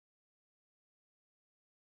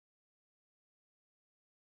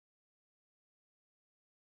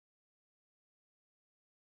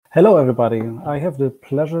Hello, everybody. I have the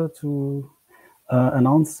pleasure to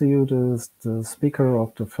announce to you the speaker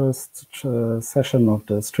of the first session of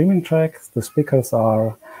the streaming track. The speakers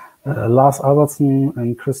are Lars Albertson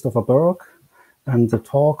and Christopher Bergh, and the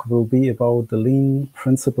talk will be about the lean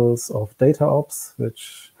principles of DataOps,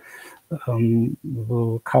 which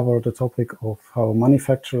will cover the topic of how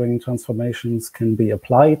manufacturing transformations can be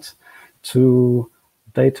applied to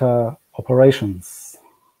data operations.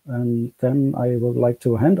 And then I would like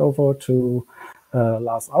to hand over to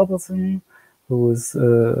Lars Albertson, who is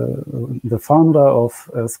the founder of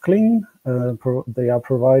Skling. They are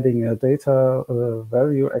providing a data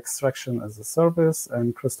value extraction as a service,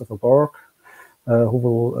 and Christopher Bergh, who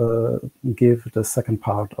will give the second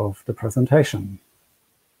part of the presentation.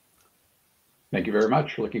 Thank you very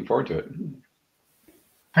much. Looking forward to it.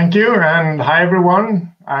 Thank you, and hi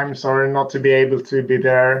everyone. I'm sorry not to be able to be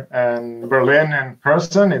there in Berlin in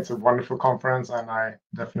person. It's a wonderful conference and I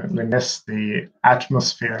definitely miss the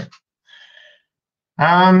atmosphere.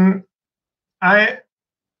 I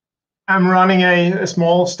am running a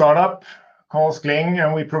small startup called Skling,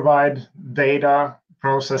 and we provide data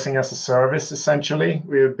processing as a service, essentially.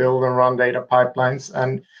 We build and run data pipelines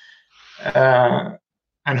and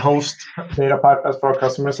host data pipelines for our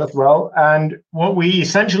customers as well. And what we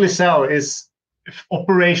essentially sell is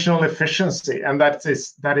operational efficiency, and that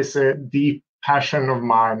is a deep passion of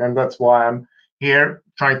mine, and that's why I'm here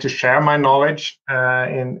trying to share my knowledge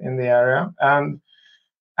in the area. And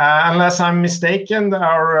unless I'm mistaken,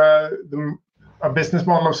 our business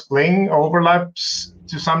model of Skling overlaps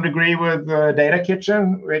to some degree with Data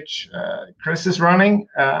Kitchen, which Chris is running,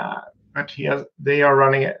 but they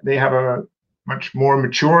have a much more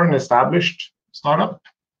mature and established startup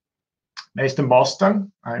based in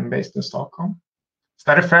Boston. I'm based in Stockholm. Is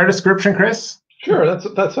that a fair description, Chris? Sure,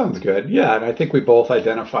 that sounds good. Yeah, and I think we both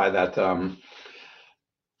identify that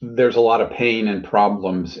there's a lot of pain and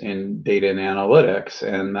problems in data and analytics,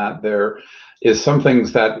 and that there is some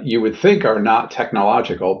things that you would think are not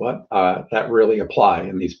technological, but that really apply.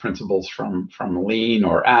 And these principles from lean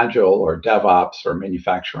or agile or DevOps or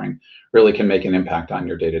manufacturing really can make an impact on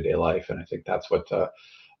your day-to-day life. And I think that's what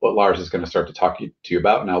Lars is going to start to talk to you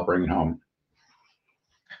about, and I'll bring it home.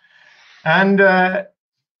 And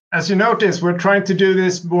as you notice, we're trying to do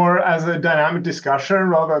this more as a dynamic discussion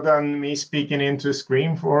rather than me speaking into a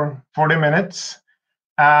screen for 40 minutes.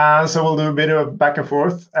 So we'll do a bit of back and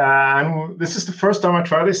forth. And this is the first time I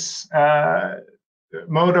try this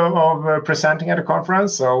mode of presenting at a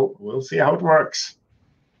conference, so we'll see how it works.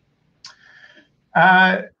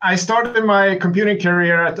 I started my computing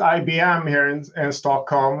career at IBM here in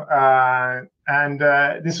Stockholm, and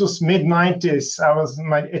this was mid-90s. I was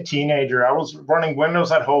a teenager. I was running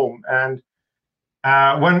Windows at home, and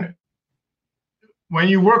when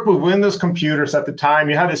you work with Windows computers at the time,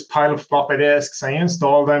 you had this pile of floppy disks, and you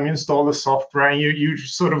install them, you install the software, and you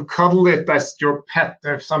sort of cuddle it as your pet.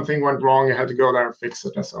 If something went wrong, you had to go there and fix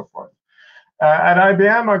it and so forth. At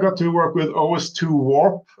IBM, I got to work with OS/2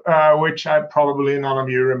 Warp, which probably none of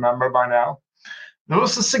you remember by now. There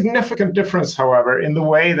was a significant difference, however, in the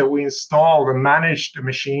way that we installed and managed the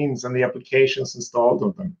machines and the applications installed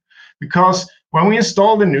on them. Because when we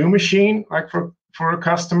installed a new machine, like for a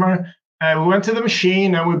customer, we went to the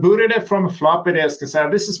machine and we booted it from a floppy disk and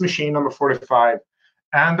said, this is machine number 45.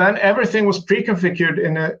 And then everything was pre-configured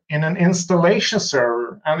in an installation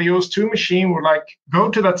server. And the OS/2 machine would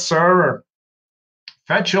go to that server,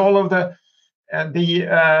 fetch all of the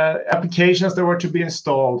applications that were to be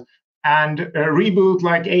installed, and reboot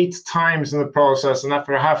 8 times in the process. And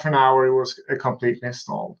after half an hour, it was completely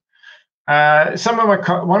installed.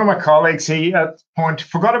 One of my colleagues, he at point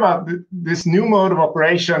forgot about this new mode of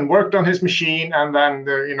operation, worked on his machine, and then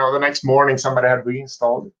the next morning somebody had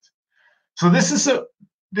reinstalled it. So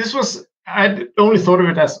I'd only thought of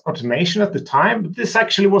it as automation at the time, but this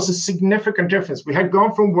actually was a significant difference. We had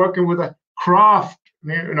gone from working with a craft,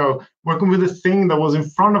 working with a thing that was in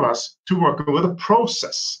front of us, to working with a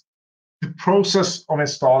process, the process of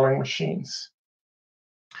installing machines.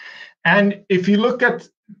 And if you look at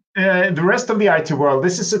the rest of the IT world,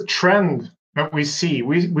 this is a trend that we see.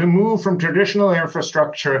 We move from traditional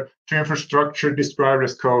infrastructure to infrastructure described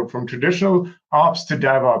as code, from traditional ops to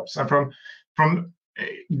DevOps, and from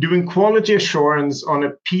doing quality assurance on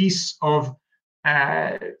a piece of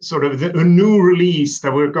sort of a new release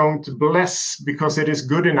that we're going to bless because it is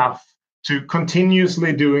good enough, to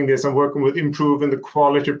continuously doing this and working with improving the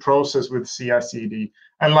quality process with CI/CD,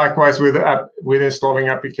 and likewise with installing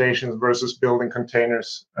applications versus building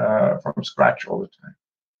containers from scratch all the time.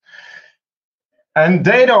 And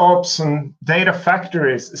DataOps and data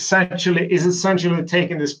factories is essentially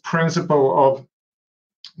taking this principle of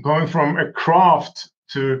going from a craft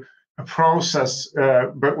to a process,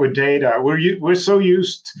 but with data. We're so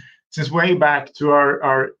used since way back to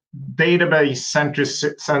our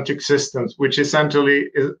database-centric systems, which essentially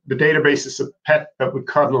is, the database is a pet that we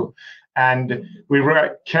cuddle, and we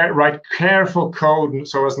write careful code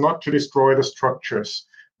so as not to destroy the structures.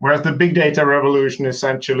 Whereas the big data revolution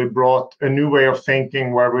essentially brought a new way of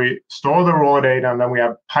thinking where we store the raw data and then we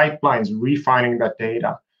have pipelines refining that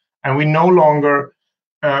data. And we no longer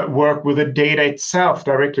work with the data itself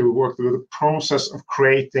directly, we work with the process of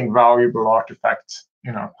creating valuable artifacts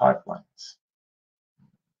in our pipelines.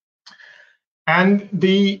 And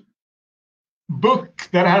the book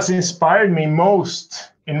that has inspired me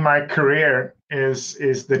most in my career is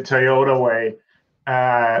The Toyota Way,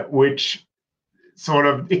 which sort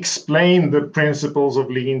of explained the principles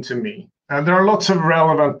of lean to me. And there are lots of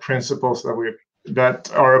relevant principles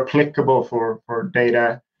that are applicable for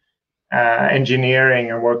data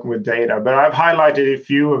engineering and working with data, but I've highlighted a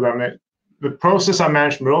few of them. The process I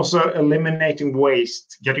mentioned, but also eliminating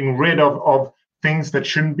waste, getting rid of things that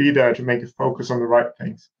shouldn't be there to make it focus on the right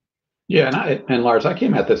things. Yeah, and Lars, I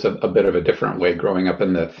came at this a bit of a different way, growing up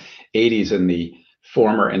in the 80s in the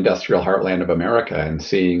former industrial heartland of America and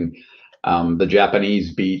seeing the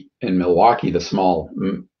Japanese beat in Milwaukee the small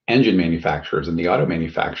engine manufacturers and the auto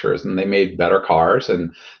manufacturers, and they made better cars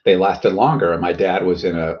and they lasted longer. And my dad was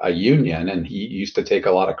in a union, and he used to take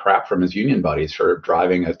a lot of crap from his union buddies for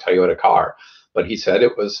driving a Toyota car. But he said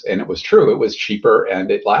it was true, it was cheaper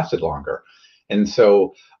and it lasted longer. And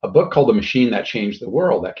so a book called The Machine That Changed the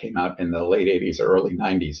World, that came out in the late 80s or early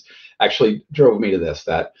 90s, actually drove me to this,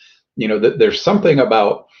 that, you know, there's something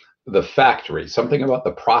about the factory, something about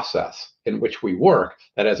the process in which we work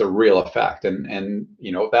that has a real effect. And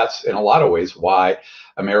you know, that's in a lot of ways why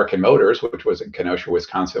American Motors, which was in Kenosha,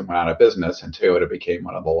 Wisconsin, went out of business, and Toyota became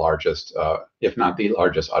one of the largest, if not the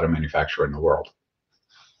largest, auto manufacturer in the world.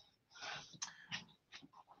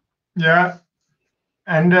 Yeah.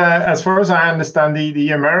 And as far as I understand, the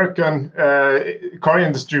American car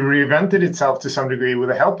industry reinvented itself to some degree with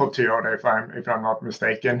the help of Toyota, if I'm not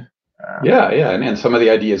mistaken. Yeah, and some of the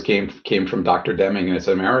ideas came from Dr. Deming, and it's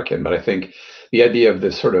American. But I think the idea of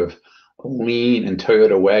this sort of lean and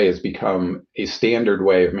Toyota way has become a standard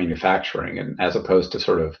way of manufacturing, and as opposed to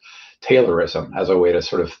sort of Taylorism as a way to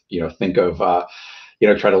sort of, you know, think of, you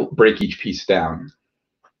know, try to break each piece down.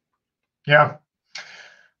 Yeah.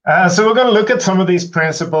 So we're going to look at some of these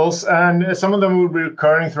principles, and some of them will be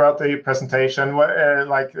recurring throughout the presentation,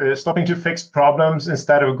 like stopping to fix problems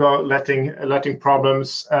instead of letting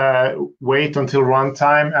problems wait until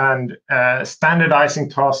runtime, and standardizing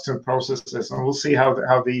tasks and processes. And we'll see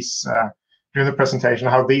how these during the presentation,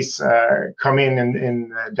 how these come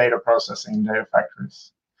in data processing, data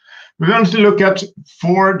factories. We're going to look at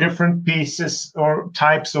 4 different pieces or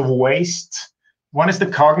types of waste. One is the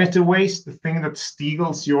cognitive waste, the thing that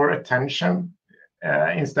steals your attention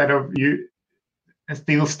instead of you,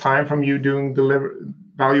 steals time from you doing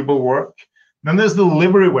valuable work. Then there's the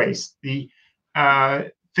delivery waste, the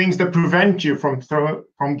things that prevent you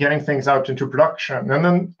from getting things out into production. And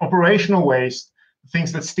then operational waste,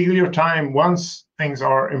 things that steal your time once things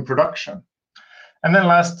are in production. And then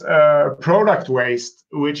last, product waste,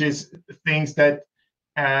 which is things that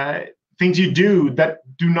things you do that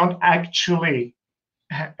do not actually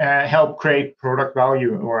help create product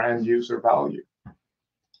value or end user value.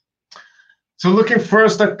 So looking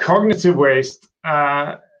first at cognitive waste,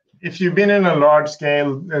 if you've been in a large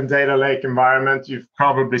scale data lake environment, you've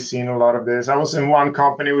probably seen a lot of this. I was in one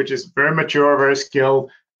company which is very mature, very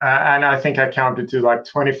skilled, and I think I counted to like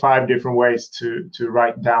 25 different ways to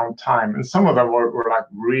write down time. And some of them were like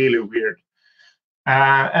really weird.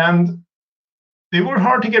 And they were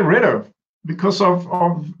hard to get rid of because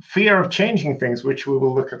of fear of changing things, which we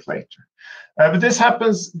will look at later. But this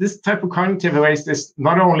happens, this type of cognitive waste is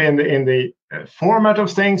not only in the format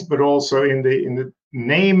of things, but also in the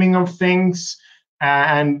naming of things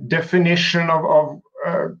and definition of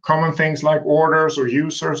common things like orders or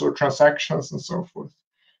users or transactions and so forth.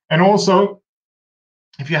 And also,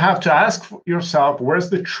 if you have to ask yourself, where's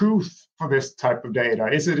the truth for this type of data?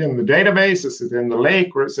 Is it in the database? Is it in the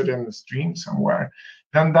lake? Or is it in the stream somewhere?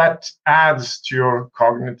 Then that adds to your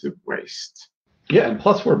cognitive waste. Yeah, and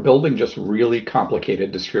plus we're building just really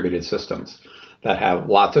complicated distributed systems that have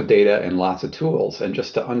lots of data and lots of tools. And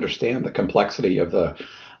just to understand the complexity of the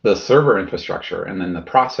server infrastructure and then the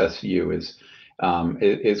process view is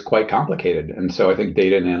quite complicated. And so I think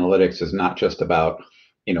data and analytics is not just about,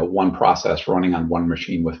 you know, one process running on one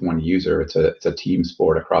machine with one user. It's a team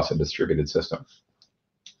sport across a distributed system.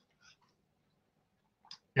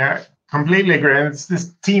 Yeah, Completely agree. And it's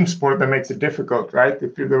this team sport that makes it difficult, right?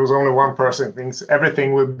 If there was only one person,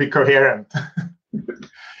 everything would be coherent.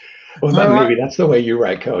 Well, so, maybe that's the way you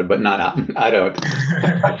write code, but not I don't.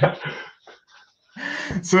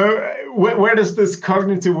 So where does this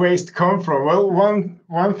cognitive waste come from? Well,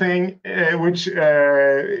 one thing which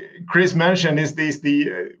Chris mentioned is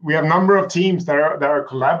we have a number of teams that are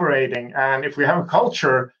collaborating, and if we have a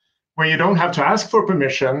culture where you don't have to ask for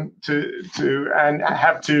permission and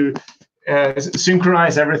have to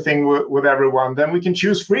synchronize everything with everyone, then we can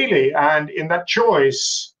choose freely. And in that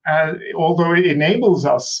choice, although it enables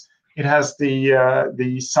us, it has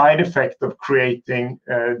the side effect of creating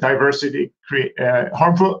diversity, the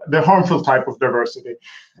harmful type of diversity,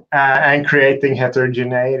 and creating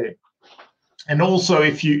heterogeneity. And also,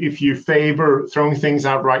 if you favor throwing things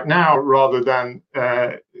out right now rather than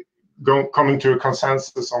coming to a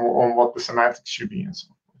consensus on what the semantics should be and so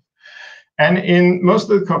forth. And in most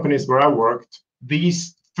of the companies where I worked,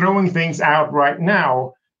 these throwing things out right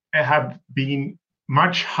now have been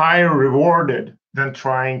much higher rewarded than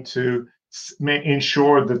trying to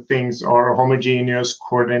ensure that things are homogeneous,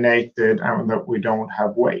 coordinated, and that we don't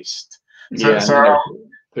have waste. There's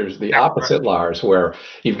the opposite, Lars, where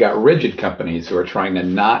you've got rigid companies who are trying to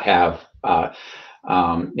not have,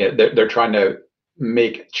 they're trying to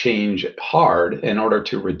make change hard in order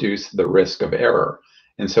to reduce the risk of error.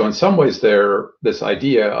 And so in some ways, this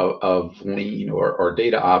idea of lean or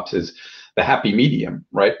DataOps is the happy medium,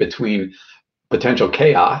 right, between potential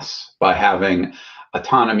chaos by having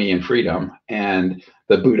autonomy and freedom and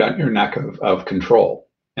the boot on your neck of control.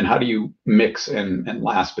 And how do you mix and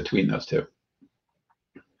last between those two?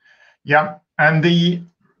 Yeah, and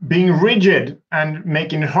being rigid and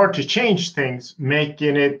making it hard to change things,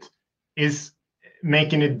 making it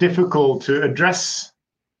difficult to address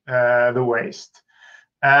the waste.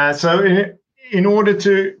 So in order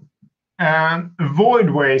to avoid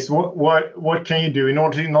waste, what can you do in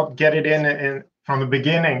order to not get it in from the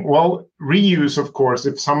beginning? Well, reuse, of course.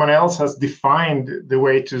 If someone else has defined the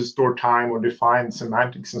way to store time or define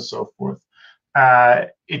semantics and so forth,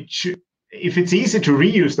 if it's easy to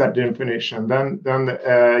reuse that definition, then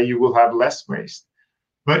you will have less waste.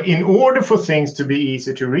 But in order for things to be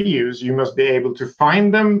easy to reuse, you must be able to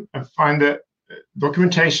find them and find the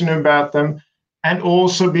documentation about them, and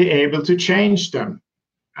also be able to change them.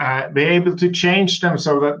 Be able to change them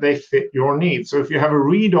so that they fit your needs. So if you have a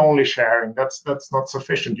read-only sharing, that's not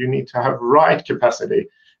sufficient. You need to have write capacity.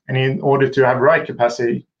 And in order to have write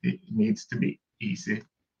capacity, it needs to be easy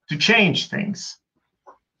to change things.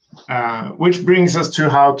 Which brings us to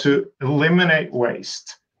how to eliminate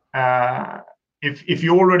waste. If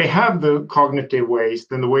you already have the cognitive waste,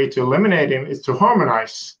 then the way to eliminate them is to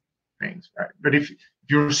harmonize things, right? But if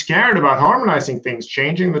you're scared about harmonizing things,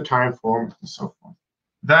 changing the time form and so forth,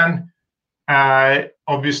 then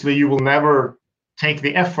obviously you will never take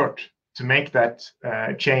the effort to make that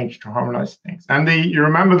change to harmonize things. And you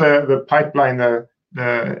remember the pipeline,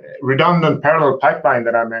 the redundant parallel pipeline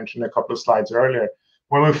that I mentioned a couple of slides earlier.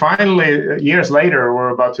 When we finally, years later, were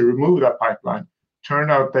about to remove that pipeline,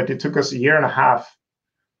 turned out that it took us 1.5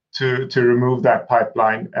 years to remove that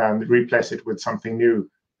pipeline and replace it with something new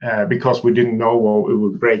because we didn't know what it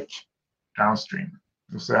would break downstream.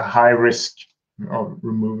 It was a high risk of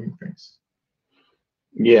removing things.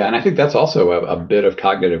 Yeah, and I think that's also a bit of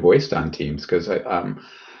cognitive waste on teams, because a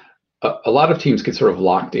lot of teams get sort of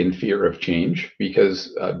locked in fear of change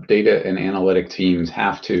because data and analytic teams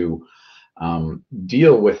have to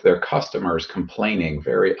deal with their customers complaining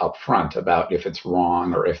very upfront about if it's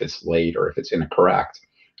wrong or if it's late or if it's incorrect.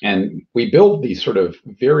 And we build these sort of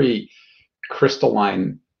very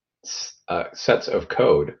crystalline sets of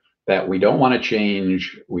code that we don't want to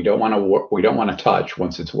change, we don't want to touch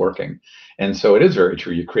once it's working. And so it is very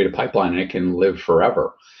true. You create a pipeline and it can live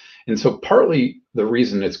forever. And so partly the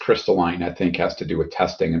reason it's crystalline, I think, has to do with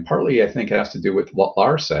testing, and partly I think it has to do with what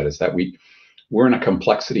Lars said, is that we're in a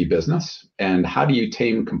complexity business. And how do you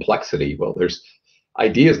tame complexity? Well, there's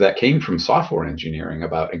ideas that came from software engineering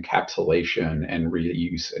about encapsulation and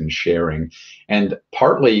reuse and sharing. And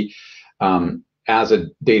partly, as a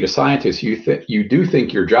data scientist, you do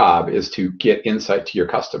think your job is to get insight to your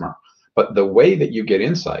customer. But the way that you get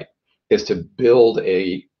insight is to build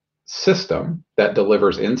a system that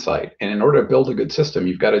delivers insight. And in order to build a good system,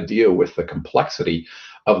 you've got to deal with the complexity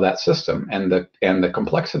of that system. And the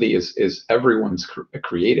complexity is everyone's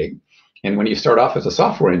creating. And when you start off as a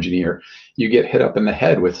software engineer, you get hit up in the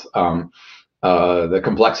head with the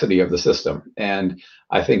complexity of the system. And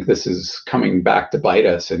I think this is coming back to bite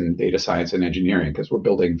us in data science and engineering, because we're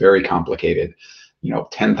building very complicated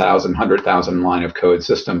 10,000, 100,000 line of code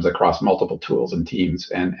systems across multiple tools and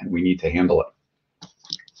teams, and we need to handle it.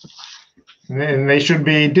 And they should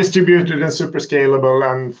be distributed and super scalable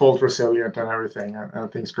and fault resilient and everything,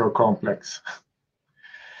 and things grow complex.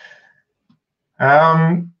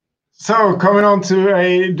 So coming on to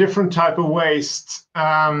a different type of waste,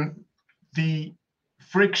 the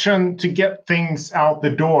friction to get things out the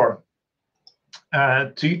door,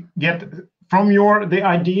 to get from the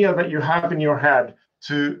idea that you have in your head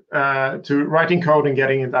to writing code and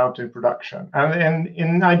getting it out in production. And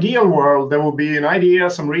in an ideal world, there will be an idea,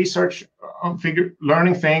 some research,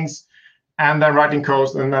 learning things, and then writing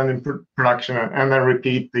code, and then in production, and then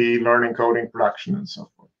repeat the learning, coding, production, and so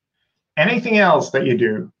forth. Anything else that you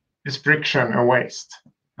do is friction and waste.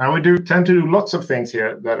 Now we tend to do lots of things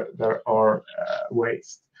here that are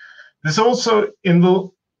waste. There's also in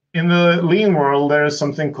the lean world, there is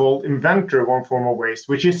something called inventory, one form of waste,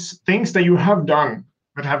 which is things that you have done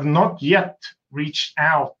but have not yet reached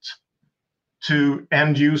out to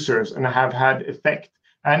end users and have had effect.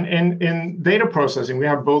 And in data processing, we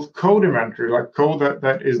have both code inventory, like code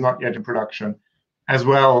that is not yet in production, as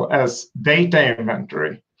well as data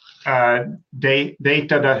inventory,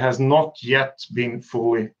 data that has not yet been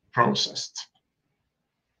fully processed.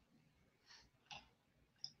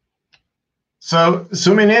 So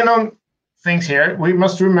zooming in on things here, we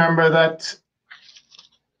must remember that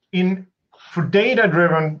for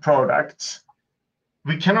data-driven products,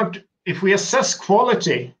 we cannot, if we assess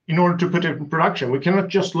quality in order to put it in production, we cannot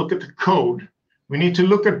just look at the code. We need to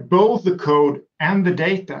look at both the code and the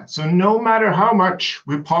data. So no matter how much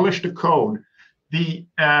we polish the code, we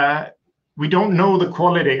don't know the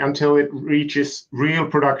quality until it reaches real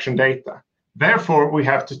production data. Therefore, we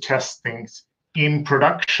have to test things in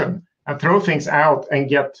production and throw things out and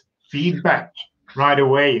get feedback right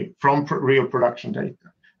away from real production data.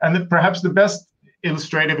 And perhaps the best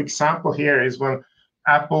illustrative example here is when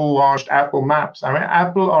Apple launched Apple Maps. I mean,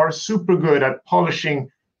 Apple are super good at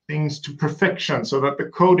polishing things to perfection so that the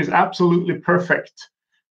code is absolutely perfect.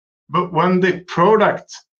 But when the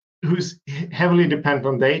product, who's heavily dependent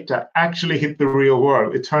on data, actually hit the real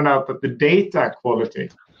world, it turned out that the data quality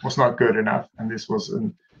was not good enough, and this was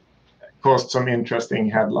caused some interesting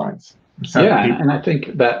headlines. Yeah, and I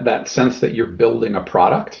think that sense that you're building a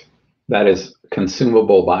product that is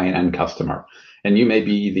consumable by an end customer, and you may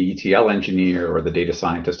be the ETL engineer or the data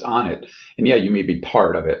scientist on it, and yeah, you may be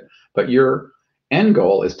part of it, but your end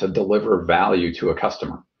goal is to deliver value to a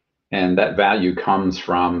customer. And that value comes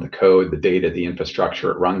from the code, the data, the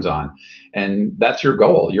infrastructure it runs on. And that's your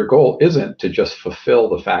goal. Your goal isn't to just fulfill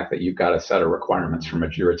the fact that you've got a set of requirements from a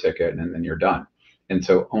JIRA ticket and then you're done. And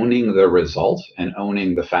so owning the result and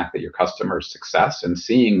owning the fact that your customer's success and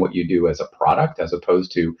seeing what you do as a product, as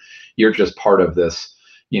opposed to you're just part of this,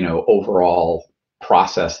 overall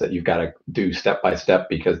process that you've got to do step by step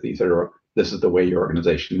because this is the way your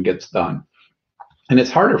organization gets done. And it's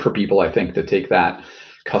harder for people, I think, to take that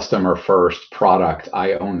customer first product,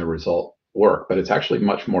 I own the result work, but it's actually a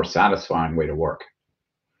much more satisfying way to work.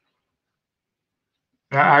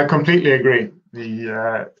 I completely agree.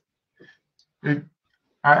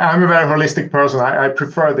 I'm a very holistic person. I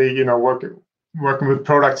prefer the working with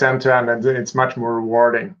products end to end, and it's much more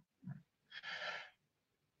rewarding.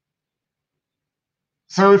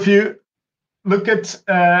 So if you look at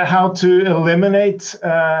how to eliminate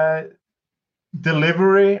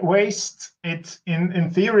delivery waste, in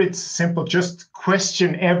theory it's simple. Just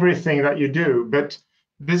question everything that you do, but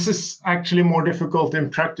this is actually more difficult in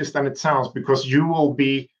practice than it sounds, because you will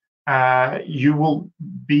be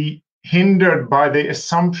hindered by the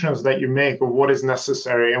assumptions that you make of what is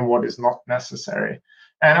necessary and what is not necessary.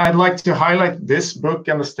 And I'd like to highlight this book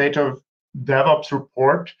and the State of DevOps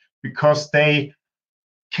report, because they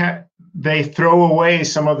throw away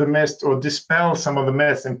some of the myths or dispel some of the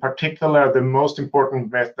myths, in particular the most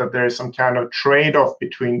important myth that there is some kind of trade-off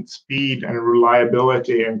between speed and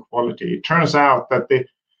reliability and quality. It turns out that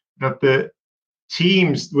the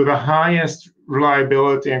teams with the highest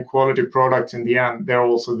reliability and quality products in the end, they're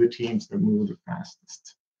also the teams that move the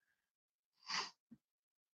fastest.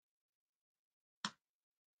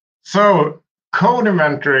 So code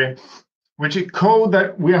inventory, which is code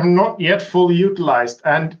that we have not yet fully utilized.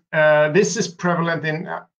 And this is prevalent in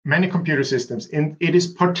many computer systems. It is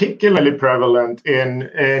particularly prevalent in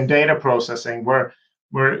data processing, where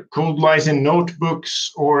code lies in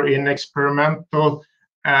notebooks or in experimental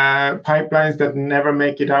pipelines that never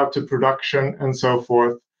make it out to production and so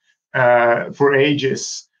forth for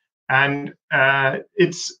ages. And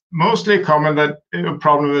it's mostly common that a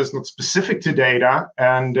problem is not specific to data,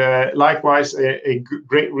 and likewise a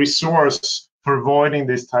great resource for avoiding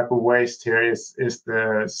this type of waste here is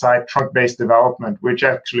the side trunk-based development, which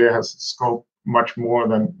actually has scope much more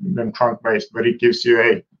than trunk-based, but it gives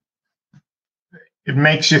you it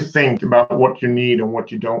makes you think about what you need and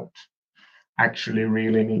what you don't actually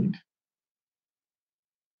really need.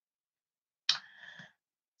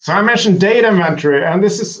 So I mentioned data inventory, and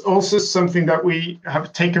this is also something that we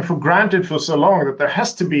have taken for granted for so long, that there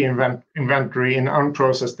has to be inventory in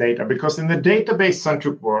unprocessed data, because in the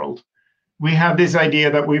database-centric world, we have this idea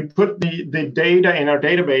that we put the data in our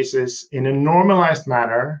databases in a normalized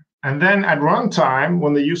manner, and then at runtime,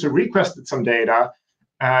 when the user requested some data,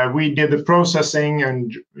 we did the processing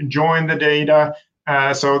and joined the data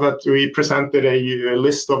so that we presented a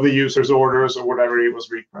list of the user's orders or whatever he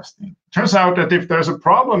was requesting. Turns out that if there's a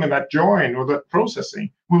problem in that join or that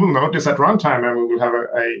processing, we will notice at runtime and we will have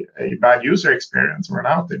a bad user experience or an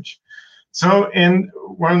outage. So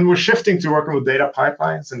when we're shifting to working with data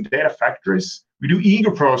pipelines and data factories, we do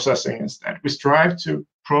eager processing instead. We strive to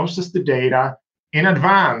process the data in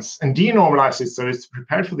advance and denormalize it so it's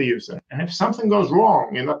prepared for the user. And if something goes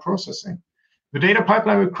wrong in that processing, the data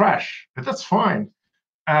pipeline will crash, but that's fine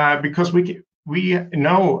because we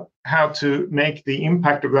know how to make the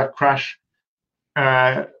impact of that crash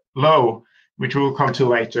low, which we'll come to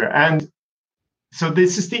later. And so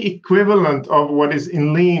this is the equivalent of what is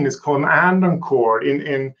in Lean is called an and-on core.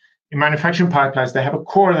 In manufacturing pipelines, they have a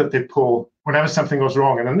core that they pull whenever something goes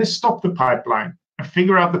wrong, and then they stop the pipeline and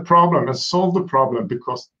figure out the problem and solve the problem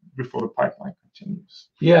before the pipeline continues.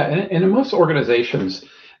 Yeah, and in most organizations,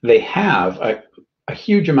 they have a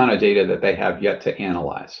huge amount of data that they have yet to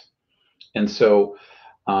analyze. And so,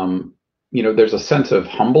 there's a sense of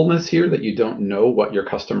humbleness here that you don't know what your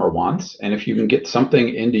customer wants. And if you can get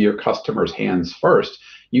something into your customer's hands first,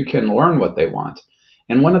 you can learn what they want.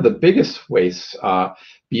 And one of the biggest wastes,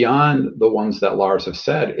 beyond the ones that Lars have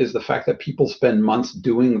said, is the fact that people spend months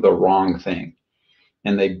doing the wrong thing.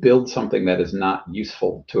 And they build something that is not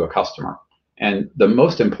useful to a customer. And the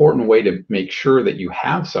most important way to make sure that you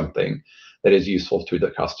have something that is useful to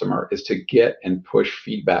the customer is to get and push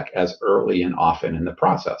feedback as early and often in the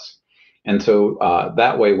process. And so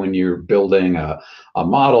that way, when you're building a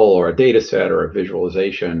model or a data set or a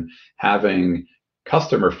visualization, having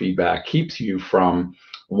customer feedback keeps you from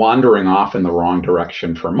wandering off in the wrong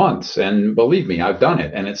direction for months. And believe me, I've done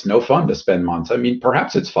it, and it's no fun to spend months. I mean,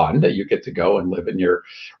 perhaps it's fun that you get to go and live in your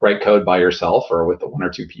write code by yourself or with the one or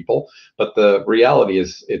two people. But the reality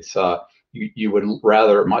is it's you would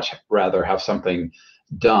much rather have something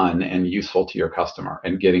done and useful to your customer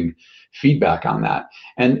and getting feedback on that.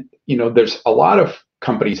 And there's a lot of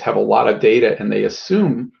companies have a lot of data, and they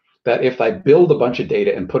assume that if I build a bunch of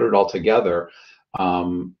data and put it all together,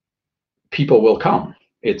 people will come.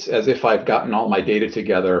 It's as if I've gotten all my data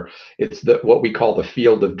together. It's what we call the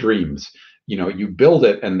field of dreams. You build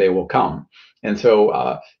it and they will come. And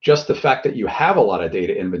so just the fact that you have a lot of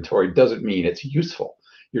data inventory doesn't mean it's useful.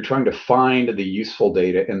 You're trying to find the useful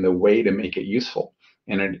data and the way to make it useful.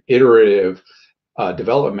 And an iterative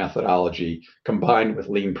development methodology combined with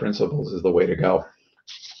lean principles is the way to go.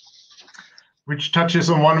 Which touches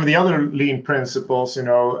on one of the other lean principles,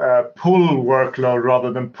 pull workload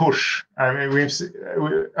rather than push. I mean,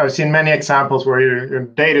 I've seen many examples where your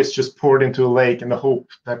data is just poured into a lake in the hope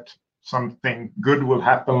that something good will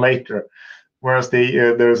happen later. Whereas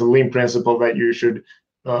there's a lean principle that you should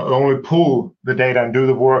only pull the data and do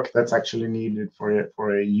the work that's actually needed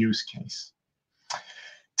for a use case.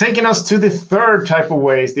 Taking us to the third type of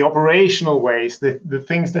waste, the operational waste, the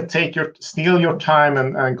things that steal your time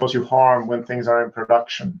and cause you harm when things are in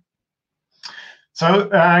production. So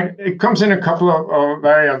it comes in a couple of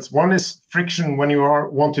variants. One is friction when you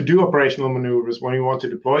want to do operational maneuvers, when you want to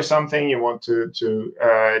deploy something, you want to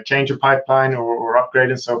change a pipeline or upgrade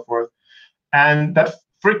and so forth. And that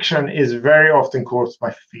friction is very often caused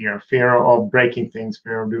by fear of breaking things,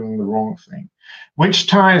 fear of doing the wrong thing, which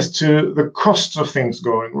ties to the costs of things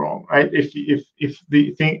going wrong, right? If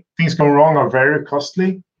the things going wrong are very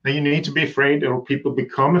costly, then you need to be afraid, or people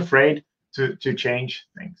become afraid to change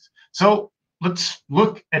things. So let's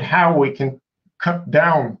look at how we can cut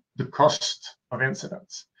down the cost of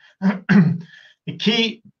incidents. The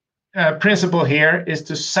key principle here is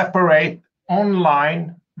to separate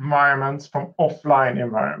online environments from offline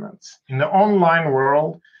environments. In the online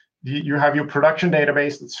world, you have your production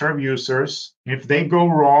database that serve users. If they go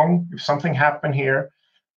wrong, if something happened here,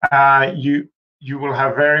 you will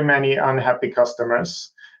have very many unhappy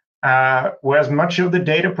customers. Whereas much of the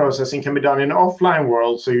data processing can be done in the offline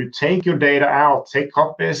world. So you take your data out, take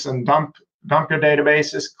copies and dump your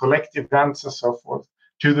databases, collect events and so forth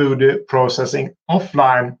to do the processing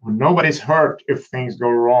offline when nobody's hurt if things go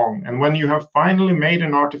wrong. And when you have finally made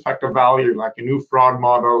an artifact of value, like a new fraud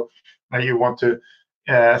model that you want to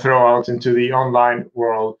throw out into the online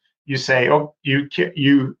world, you say, oh,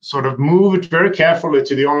 you sort of move it very carefully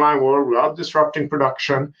to the online world without disrupting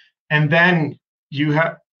production, and then you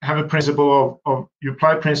have a principle of you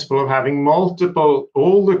apply principle of having multiple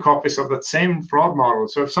older copies of that same fraud model.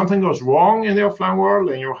 So if something goes wrong in the offline world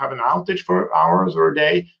and you have an outage for hours or a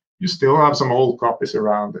day, you still have some old copies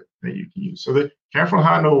around it that you can use. So the careful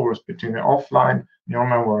handovers between the offline and the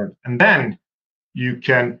online world, and then you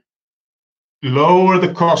can lower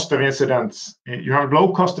the cost of incidents. You have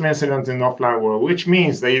low cost of incidents in the offline world, which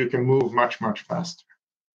means that you can move much faster.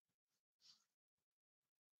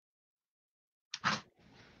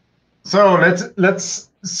 So let's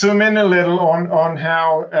zoom in a little on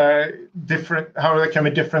how there can be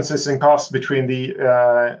differences in costs between the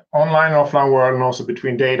online and offline world, and also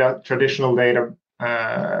between traditional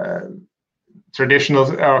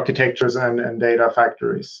architectures and data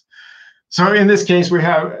factories. So in this case, we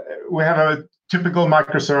have a typical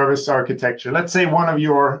microservice architecture. Let's say one of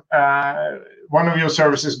your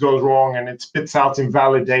services goes wrong and it spits out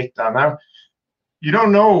invalid data. Now, you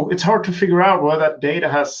don't know. It's hard to figure out where that data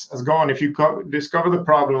has gone. If you discover the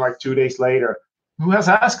problem like 2 days later, who has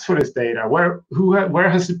asked for this data? Where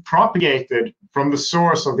has it propagated from the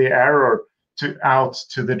source of the error out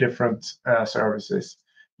to the different services?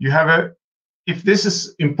 If this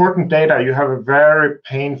is important data, you have a very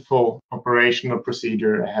painful operational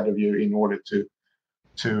procedure ahead of you in order to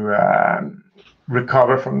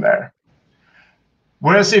recover from there.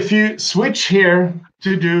 Whereas if you switch here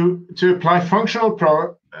to apply functional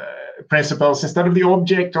principles, instead of the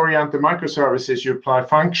object-oriented microservices, you apply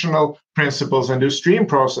functional principles and do stream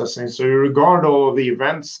processing. So you regard all of the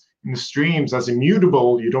events in the streams as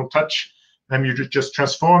immutable. You don't touch them, you just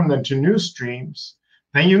transform them to new streams.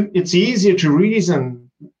 Then it's easier to reason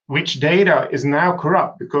which data is now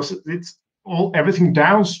corrupt because it's everything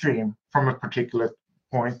downstream from a particular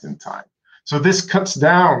point in time. So this cuts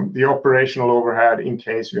down the operational overhead in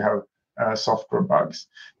case you have software bugs.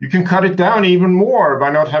 You can cut it down even more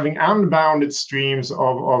by not having unbounded streams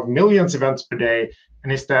of millions of events per day,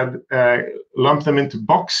 and instead lump them into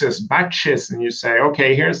boxes, batches, and you say,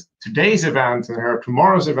 okay, here's today's events and here are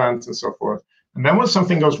tomorrow's events and so forth. And then when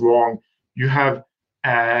something goes wrong, you have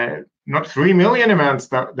not 3 million events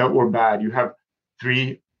that were bad. You have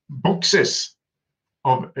 3 boxes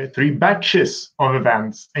of 3 batches of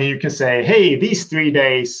events, and you can say, hey, these 3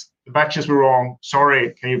 days the batches were wrong,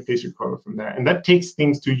 sorry, can you please recover from there? And that takes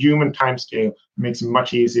things to human timescale, makes it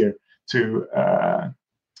much easier to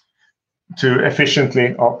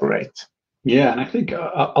efficiently operate. Yeah, and I think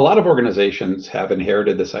a lot of organizations have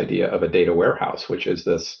inherited this idea of a data warehouse, which is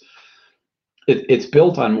this. It's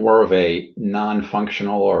built on more of a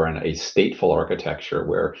non-functional or a stateful architecture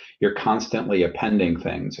where you're constantly appending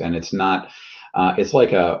things, and it's not. It's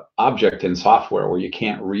like a object in software where you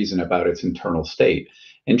can't reason about its internal state.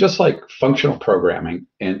 And just like functional programming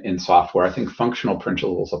in software, I think functional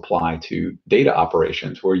principles apply to data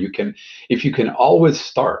operations, where if you can always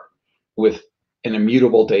start with an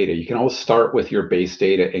immutable data, you can always start with your base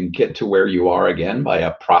data and get to where you are again by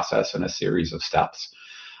a process and a series of steps.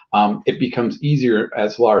 It becomes easier,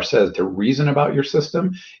 as Lars says, to reason about your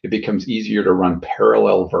system. It becomes easier to run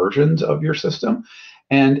parallel versions of your system.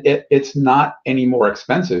 And it's not any more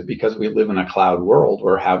expensive because we live in a cloud world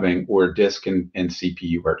where disk and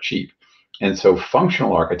CPU are cheap. And so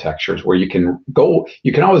functional architectures where you can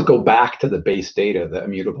always go back to the base data, the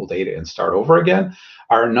immutable data, and start over again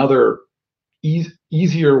are another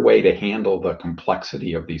easier way to handle the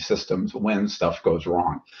complexity of these systems when stuff goes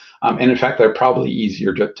wrong. And in fact, they're probably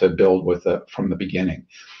easier to build with from the beginning.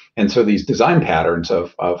 And so these design patterns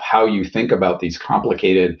of how you think about these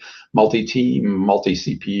complicated multi-team,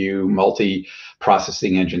 multi-CPU,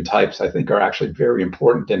 multi-processing engine types, I think are actually very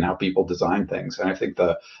important in how people design things. And I think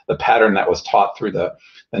the pattern that was taught through the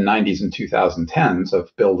 90s and 2010s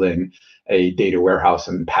of building a data warehouse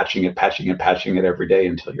and patching it every day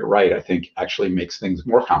until you're right, I think actually makes things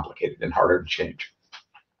more complicated and harder to change.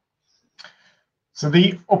 So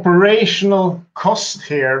the operational cost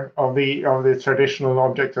here of the traditional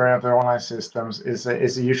object-oriented online systems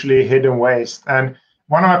is usually hidden waste. And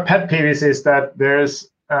one of my pet peeves is that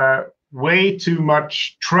there's way too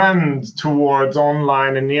much trend towards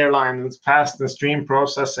online and nearline and fast and stream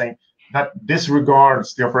processing that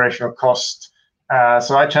disregards the operational cost.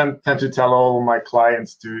 So I tend to tell all of my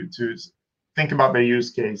clients to think about their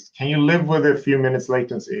use case. Can you live with a few minutes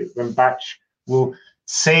latency when batch will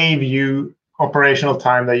save you operational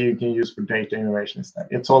time that you can use for data innovation instead?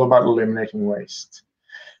 It's all about eliminating waste.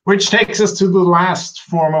 Which takes us to the last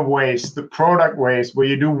form of waste, the product waste, where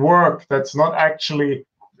you do work that's not actually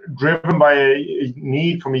driven by a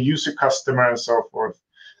need from a user customer and so forth,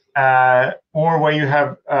 or where you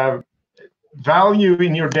have value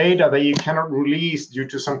in your data that you cannot release due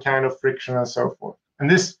to some kind of friction and so forth. And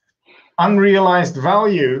this unrealized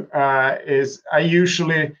value is, I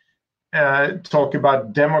usually talk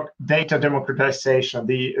about data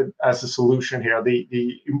democratization as a solution here,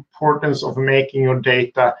 the importance of making your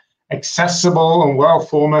data accessible and well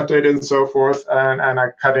formatted and so forth. And I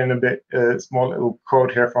cut in a bit, small little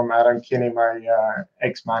quote here from Adam Kinney, my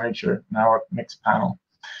ex-manager now at Mixpanel.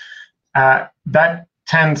 That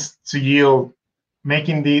tends to yield,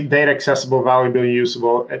 making the data accessible, valuable,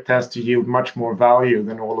 usable, it tends to yield much more value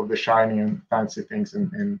than all of the shiny and fancy things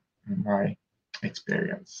in my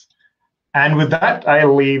experience. And with that, I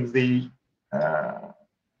leave the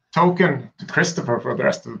token to Christopher for the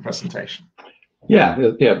rest of the presentation.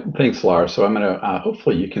 Yeah, thanks, Lars. So I'm going to,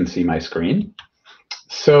 hopefully you can see my screen.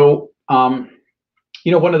 So, one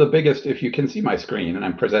of the biggest, if you can see my screen, and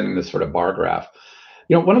I'm presenting this sort of bar graph,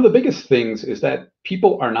 one of the biggest things is that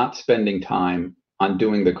people are not spending time on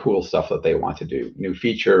doing the cool stuff that they want to do, new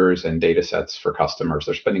features and data sets for customers.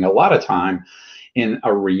 They're spending a lot of time in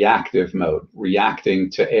a reactive mode,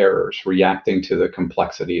 reacting to errors, reacting to the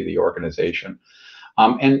complexity of the organization.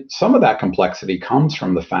 And some of that complexity comes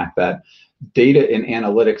from the fact that data and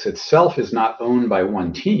analytics itself is not owned by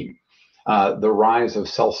one team. The rise of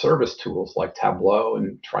self-service tools like Tableau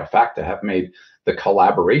and Trifacta have made the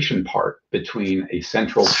collaboration part between a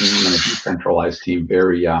central team and a decentralized team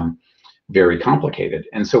very, very complicated.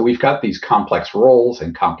 And so we've got these complex roles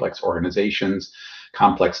and complex organizations,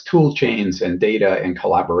 complex tool chains and data and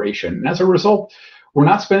collaboration. And as a result, we're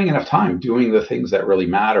not spending enough time doing the things that really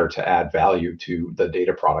matter to add value to the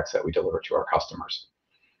data products that we deliver to our customers.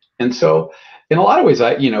 And so in a lot of ways,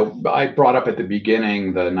 I brought up at the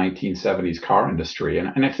beginning the 1970s car industry,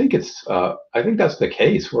 and I think I think that's the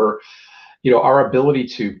case where, our ability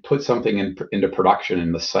to put something into production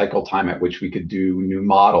in the cycle time at which we could do new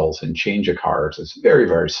models and change of cars is very,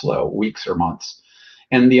 very slow, weeks or months.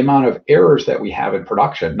 And the amount of errors that we have in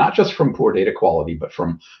production, not just from poor data quality, but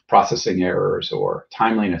from processing errors or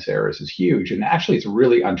timeliness errors, is huge. And actually, it's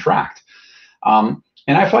really untracked.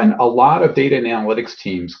 And I find a lot of data and analytics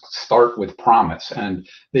teams start with promise, and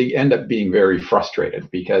they end up being very frustrated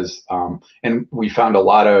because, and we found a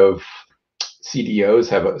lot of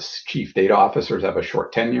CDOs chief data officers have a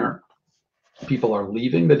short tenure. People are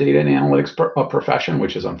leaving the data and analytics profession,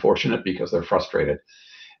 which is unfortunate because they're frustrated.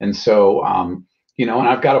 And so, and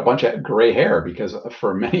I've got a bunch of gray hair because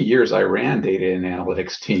for many years I ran data and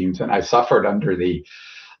analytics teams, and I suffered under the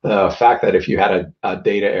fact that if you had a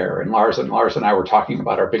data error, and Lars and I were talking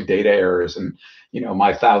about our big data errors, and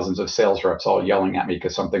my thousands of sales reps all yelling at me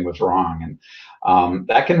because something was wrong, and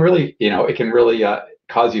that can really, it can really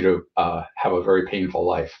cause you to have a very painful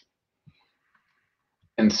life.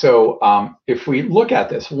 And so if we look at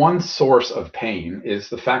this, one source of pain is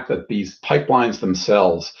the fact that these pipelines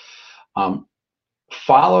themselves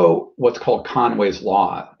follow what's called Conway's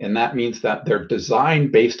law. And that means that they're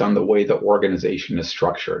designed based on the way the organization is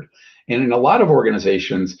structured. And in a lot of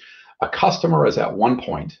organizations, a customer is at one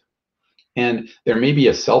point, and there may be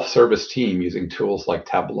a self-service team using tools like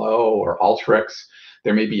Tableau or Alteryx.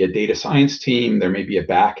 There may be a data science team. There may be a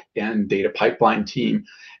back-end data pipeline team.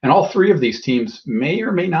 And all three of these teams may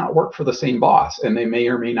or may not work for the same boss, and they may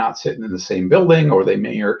or may not sit in the same building, or they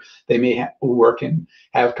may work and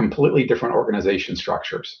have completely different organization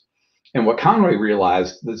structures. And what Conway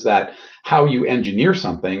realized is that how you engineer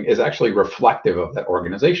something is actually reflective of that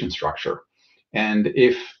organization structure. And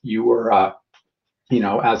if you were,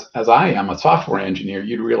 as I am, a software engineer,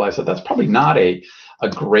 you'd realize that that's probably not a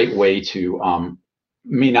great way to,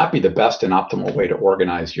 may not be the best and optimal way to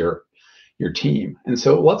organize your team. And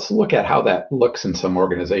so let's look at how that looks in some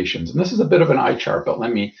organizations. And this is a bit of an eye chart, but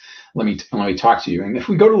let me talk to you. And if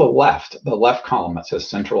we go to the left column, that says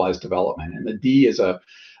centralized development, and the D is a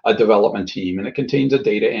development team, and it contains a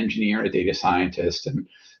data engineer, a data scientist, and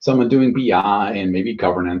someone doing BI and maybe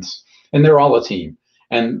governance, and they're all a team.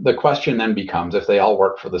 And the question then becomes, if they all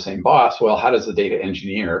work for the same boss, well, how does the data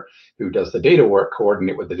engineer who does the data work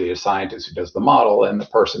coordinate with the data scientist who does the model and the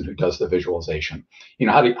person who does the visualization?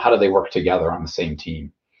 How do they work together on the same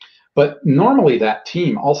team? But normally that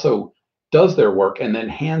team also does their work and then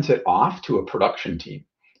hands it off to a production team.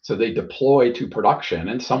 So they deploy to production,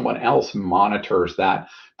 and someone else monitors that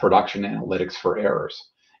production analytics for errors.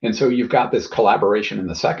 And so you've got this collaboration in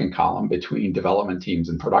the second column between development teams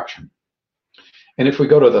and production. And if we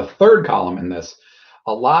go to the third column in this,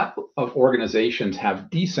 a lot of organizations have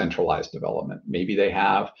decentralized development. Maybe they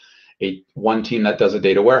have one team that does a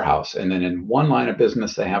data warehouse, and then in one line of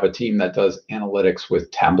business they have a team that does analytics with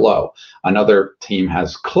Tableau. Another team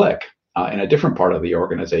has Qlik in a different part of the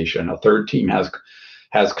organization. A third team has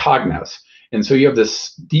Cognos. And so you have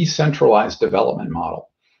this decentralized development model.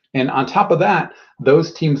 And on top of that,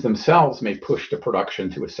 those teams themselves may push to production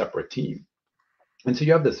to a separate team. And so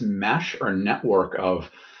you have this mesh or network of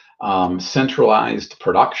centralized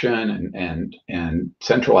production and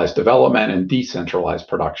centralized development and decentralized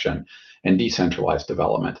production and decentralized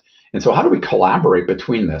development. And so how do we collaborate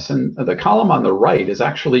between this? And the column on the right is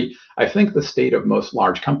actually, I think, the state of most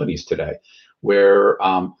large companies today, where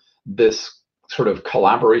this sort of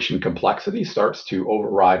collaboration complexity starts to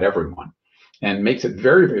override everyone and makes it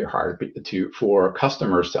very, very hard for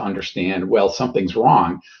customers to understand, well, something's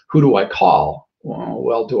wrong. Who do I call?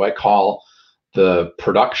 Well, do I call the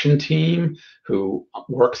production team who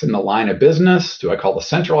works in the line of business? Do I call the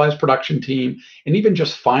centralized production team? And even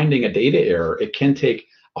just finding a data error, it can take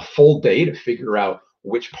a full day to figure out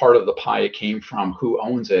which part of the pie it came from, who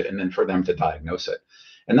owns it, and then for them to diagnose it.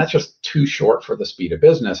 And that's just too short for the speed of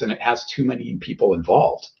business, and it has too many people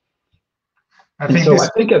involved. I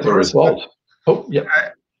think as a result,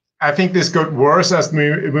 I think this got worse as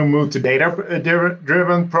we moved to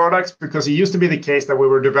data-driven products, because it used to be the case that we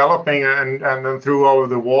were developing and then threw over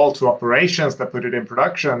the wall to operations that put it in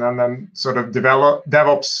production, and then sort of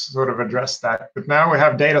DevOps sort of addressed that. But now we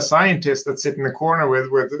have data scientists that sit in the corner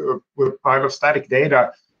with a pile of static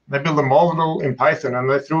data. They build a model in Python and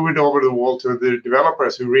they threw it over the wall to the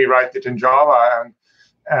developers who rewrite it in Java,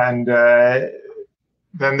 and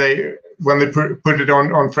then when they put it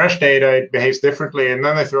on fresh data, it behaves differently, and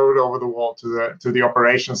then they throw it over the wall to the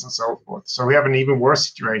operations and so forth. So we have an even worse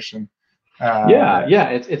situation.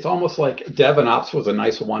 It's almost like dev and ops was a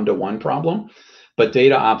nice one-to-one problem, but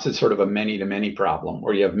data ops is sort of a many-to-many problem,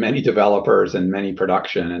 where you have many developers and many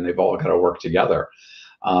production, and they've all got to work together.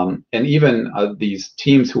 And even these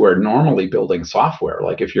teams who are normally building software,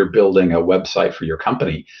 like if you're building a website for your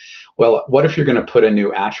company, well, what if you're going to put a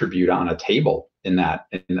new attribute on a table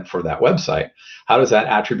for that website? How does that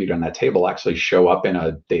attribute on that table actually show up in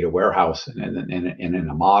a data warehouse and in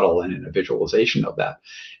a model and in a visualization of that?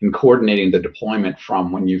 And coordinating the deployment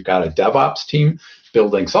from when you've got a DevOps team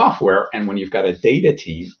building software and when you've got a data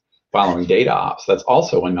team following DataOps, that's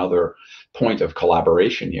also another point of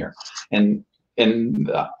collaboration here. And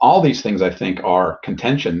all these things, I think, are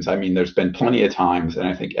contentions. I mean, there's been plenty of times, and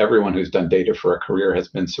I think everyone who's done data for a career has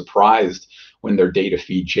been surprised when their data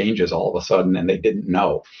feed changes all of a sudden and they didn't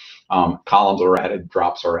know. Columns are added,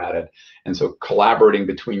 drops are added. And so collaborating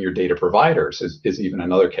between your data providers is even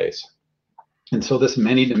another case. And so this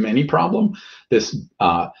many-to-many problem, this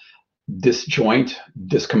disjoint,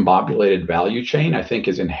 discombobulated value chain, I think,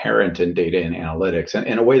 is inherent in data and analytics, and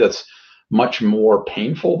in a way that's much more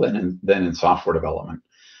painful than in software development.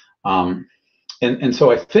 And so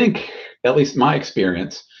I think, at least my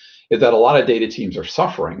experience, is that a lot of data teams are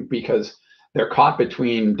suffering because they're caught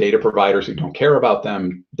between data providers who don't care about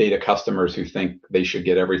them, data customers who think they should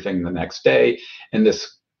get everything the next day, and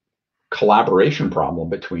this collaboration problem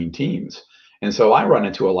between teams. And so I run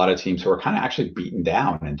into a lot of teams who are kind of actually beaten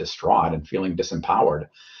down and distraught and feeling disempowered,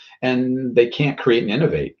 and they can't create and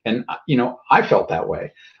innovate. And I felt that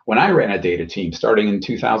way when I ran a data team starting in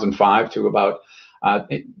 2005 to about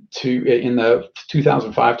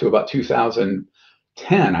 2005 to about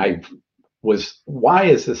 2010. I was, why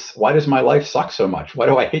does my life suck so much? Why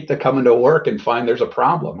do I hate to come into work and find there's a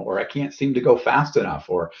problem, or I can't seem to go fast enough,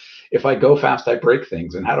 or if I go fast, I break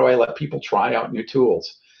things, and how do I let people try out new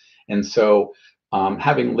tools? And so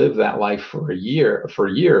having lived that life for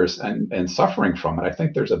years and suffering from it, I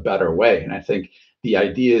think there's a better way. And I think the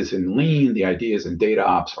ideas in Lean, the ideas in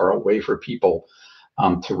DataOps are a way for people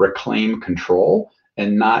to reclaim control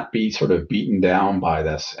and not be sort of beaten down by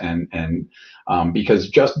this. And because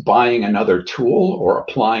just buying another tool or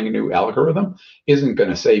applying a new algorithm isn't going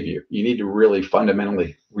to save you. You need to really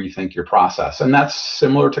fundamentally rethink your process. And that's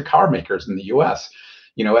similar to car makers in the US.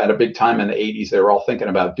 At a big time in the 80s, they were all thinking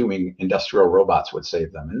about doing industrial robots would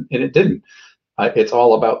save them. And it didn't. It's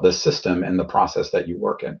all about the system and the process that you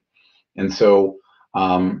work in. And so,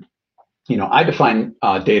 I define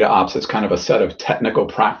DataOps as kind of a set of technical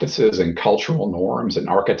practices and cultural norms and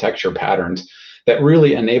architecture patterns that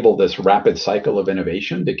really enable this rapid cycle of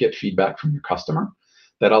innovation to get feedback from your customer,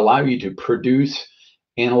 that allow you to produce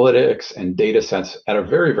analytics and data sets at a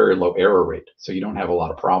very, very low error rate, so you don't have a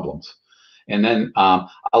lot of problems. and then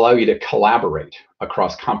allow you to collaborate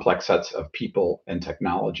across complex sets of people and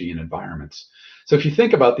technology and environments. So if you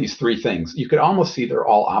think about these three things, you could almost see they're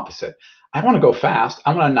all opposite. I want to go fast.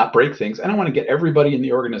 I want to not break things. I don't want to get everybody in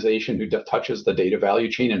the organization who touches the data value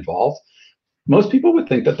chain involved. Most people would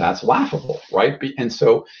think that that's laughable, right? And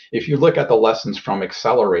so if you look at the lessons from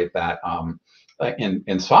Accelerate that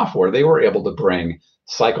in software, they were able to bring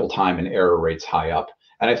cycle time and error rates high up.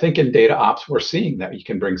 And I think in DataOps, we're seeing that you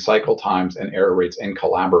can bring cycle times and error rates and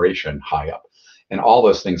collaboration high up. And all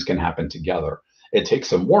those things can happen together. It takes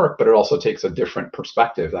some work, but it also takes a different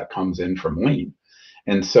perspective that comes in from Lean.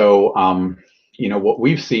 And so, you know, what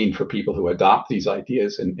we've seen for people who adopt these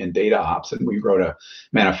ideas in DataOps, and we wrote a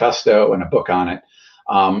manifesto and a book on it,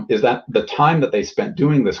 is that the time that they spent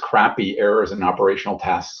doing this crappy errors and operational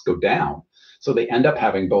tasks go down. So they end up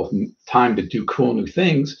having both time to do cool new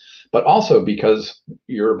things, but also because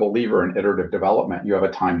you're a believer in iterative development, you have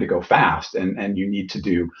a time to go fast, and you need to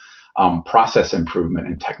do process improvement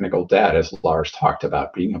and technical debt, as Lars talked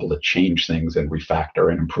about, being able to change things and refactor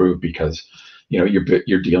and improve because, you know,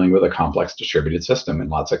 you're dealing with a complex distributed system and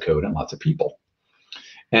lots of code and lots of people.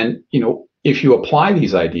 And, you know, if you apply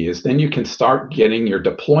these ideas, then you can start getting your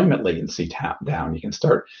deployment latency down. You can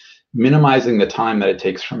start minimizing the time that it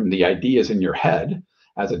takes from the ideas in your head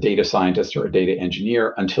as a data scientist or a data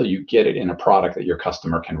engineer until you get it in a product that your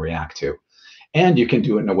customer can react to. And you can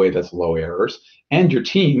do it in a way that's low errors, and your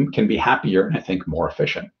team can be happier and I think more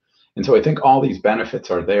efficient. And so I think all these benefits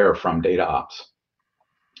are there from DataOps.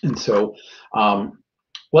 And so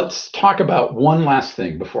let's talk about one last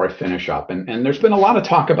thing before I finish up. And there's been a lot of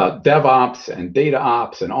talk about DevOps and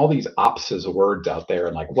DataOps and all these ops as words out there.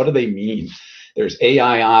 And like, what do they mean? There's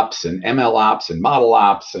AI ops and ML ops and model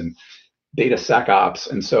ops and data sec ops.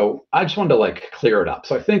 And so I just wanted to like clear it up.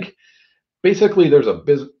 So I think basically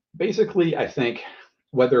I think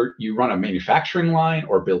whether you run a manufacturing line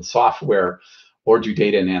or build software or do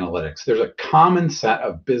data and analytics, there's a common set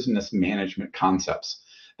of business management concepts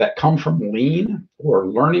that come from Lean or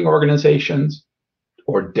learning organizations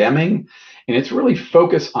or Deming. And it's really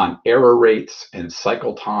focused on error rates and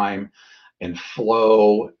cycle time and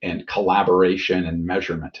flow and collaboration and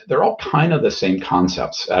measurement. They're all kind of the same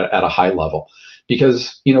concepts at a high level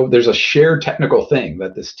because, you know, there's a shared technical thing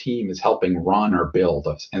that this team is helping run or build,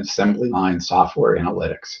 an assembly line software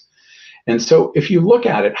analytics. And so if you look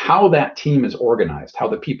at it, how that team is organized, how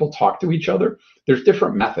the people talk to each other, there's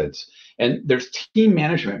different methods. And there's team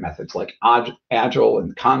management methods like Agile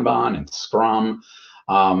and Kanban and Scrum.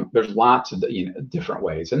 There's lots of different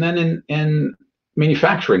ways. And then in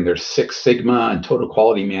manufacturing, there's Six Sigma and total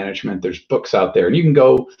quality management. There's books out there, and you can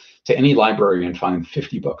go to any library and find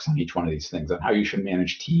 50 books on each one of these things on how you should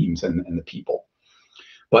manage teams and the people.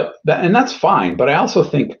 But that's fine. But I also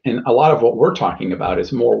think in a lot of what we're talking about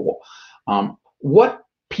is more what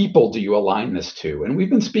people do you align this to? And we've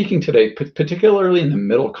been speaking today, particularly in the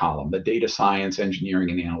middle column, the data science, engineering,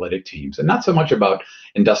 and analytic teams, and not so much about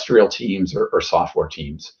industrial teams or software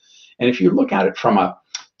teams. And if you look at it from a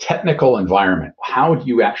technical environment, how do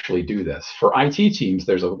you actually do this? For IT teams,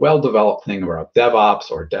 there's a well-developed thing about DevOps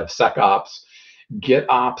or DevSecOps,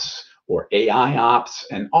 GitOps or AI ops,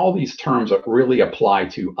 and all these terms that really apply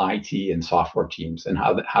to IT and software teams and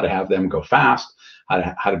how to have them go fast,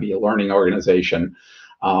 how to be a learning organization.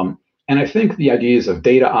 And I think the ideas of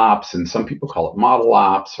data ops, and some people call it model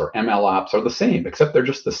ops or ML ops, are the same, except they're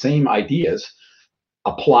just the same ideas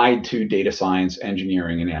applied to data science,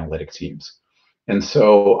 engineering, and analytic teams. And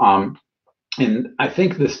so, and I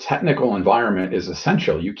think this technical environment is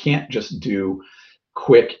essential. You can't just do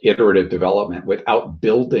quick iterative development without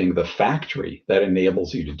building the factory that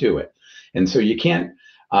enables you to do it. And so you can't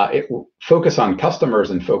focus on customers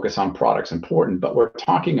and focus on products important, but we're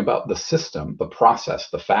talking about the system, the process,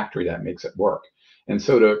 the factory that makes it work. And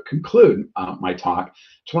so to conclude my talk, I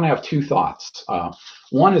just want to have two thoughts.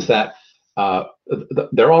 One is that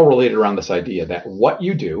they're all related around this idea that what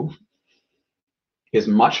you do is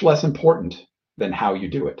much less important than how you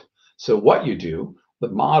do it. So what you do, the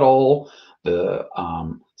model, the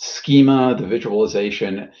schema, the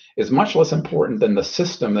visualization is much less important than the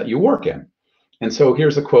system that you work in. And so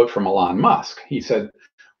here's a quote from Elon Musk. He said,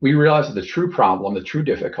 "We realize that the true problem, the true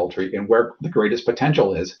difficulty, and where the greatest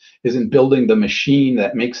potential is in building the machine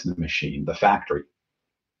that makes the machine, the factory."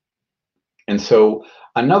 And so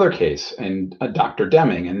another case, and Dr.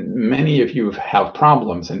 Deming, and many of you have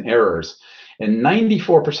problems and errors, and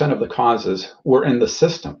 94% of the causes were in the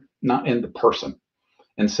system, not in the person.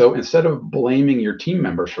 And so instead of blaming your team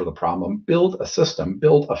members for the problem, build a system,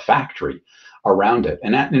 build a factory around it.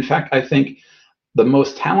 And in fact, I think the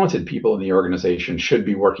most talented people in the organization should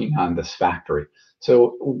be working on this factory.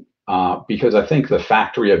 So because I think the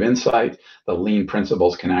factory of insight, the lean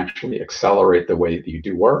principles can actually accelerate the way that you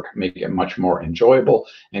do work, make it much more enjoyable,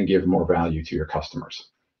 and give more value to your customers.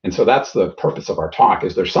 And so that's the purpose of our talk,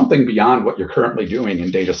 is there's something beyond what you're currently doing in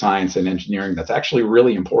data science and engineering that's actually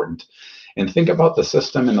really important. And think about the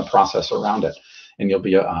system and the process around it, and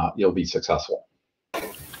you'll be successful.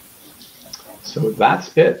 So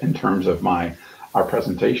that's it in terms of our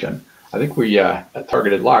presentation. I think we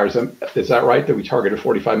targeted Lars. Is that right, that we targeted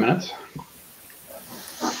 45 minutes?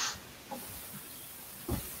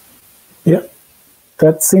 Yeah,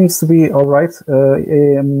 that seems to be all right.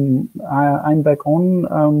 I'm back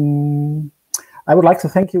on. I would like to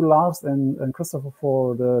thank you, Lars and Christopher,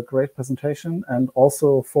 for the great presentation, and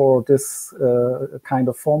also for this kind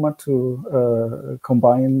of format to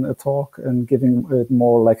combine a talk and giving it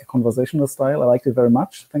more like a conversational style. I liked it very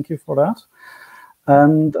much. Thank you for that.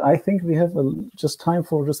 And I think we have just time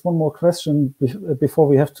for just one more question before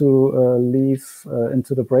we have to leave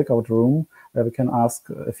into the breakout room, where we can ask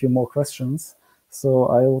a few more questions. So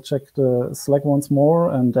I will check the Slack once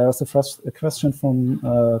more, and there's a question from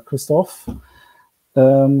Christoph,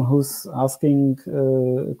 who's asking,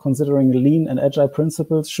 considering lean and agile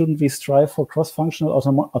principles, shouldn't we strive for cross-functional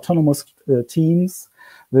autonomous teams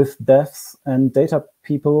with devs and data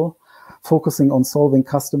people focusing on solving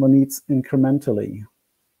customer needs incrementally?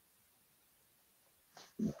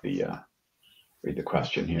 Read the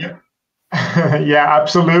question here. Yeah,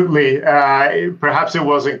 absolutely. Perhaps it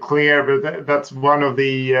wasn't clear, but that's one of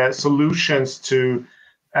the solutions to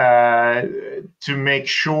make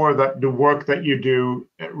sure that the work that you do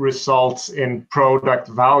results in product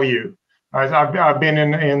value. I've been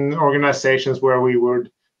in organizations where we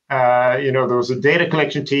would, there was a data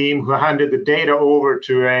collection team who handed the data over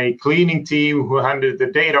to a cleaning team, who handed the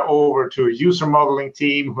data over to a user modeling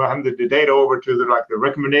team, who handed the data over to the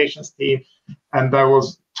recommendations team, and there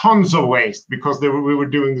was tons of waste because we were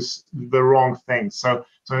doing the wrong things. So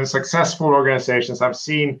in successful organizations, I've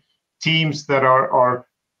seen teams that are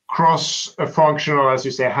cross-functional, as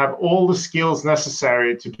you say, have all the skills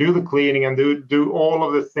necessary to do the cleaning and do all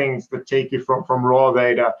of the things that take you from raw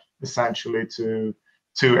data essentially to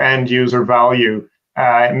end user value.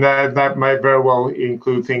 And that might very well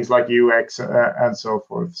include things like UX and so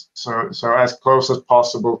forth. So as close as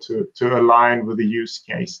possible to align with the use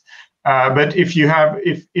case. But if you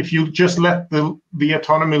just let the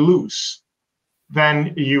autonomy loose,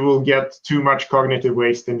 then you will get too much cognitive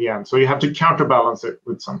waste in the end. So you have to counterbalance it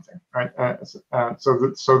with something, right?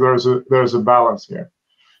 So there's a balance here.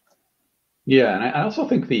 Yeah, and I also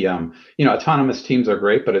think the autonomous teams are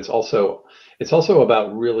great, but it's also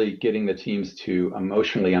about really getting the teams to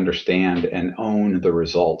emotionally understand and own the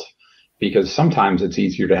result, because sometimes it's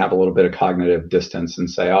easier to have a little bit of cognitive distance and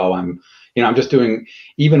say, oh, I'm just doing,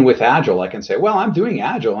 even with Agile, I can say, well, I'm doing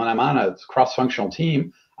Agile and I'm on a cross-functional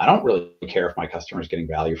team. I don't really care if my customer is getting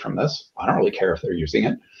value from this. I don't really care if they're using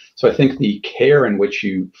it. So I think the care in which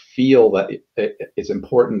you feel that it's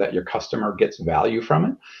important that your customer gets value from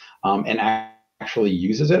it and actually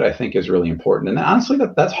uses it, I think is really important. And honestly,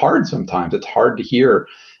 that's hard sometimes. It's hard to hear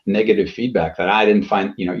negative feedback that I didn't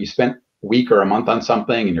find, you spent a week or a month on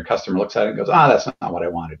something and your customer looks at it and goes, that's not what I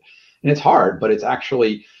wanted. And it's hard, but it's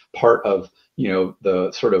actually part of,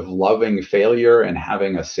 the sort of loving failure and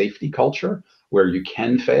having a safety culture where you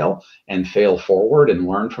can fail and fail forward and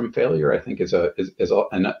learn from failure, I think is also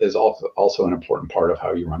an important part of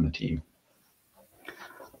how you run the team.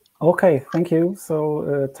 Okay, thank you.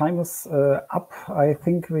 So time is up. I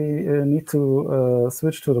think we need to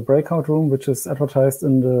switch to the breakout room, which is advertised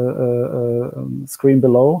in the screen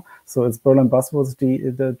below. So it's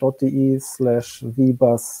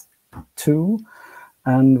berlinbuzzwords.de/vbuzz2.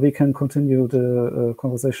 And we can continue the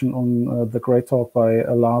conversation on the great talk by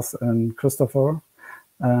Lars and Christopher.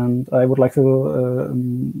 And I would like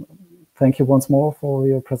to thank you once more for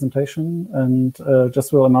your presentation. And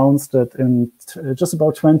just will announce that in just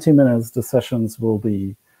about 20 minutes, the sessions will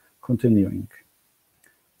be continuing.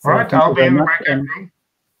 So all right, I'll be in the breakout room.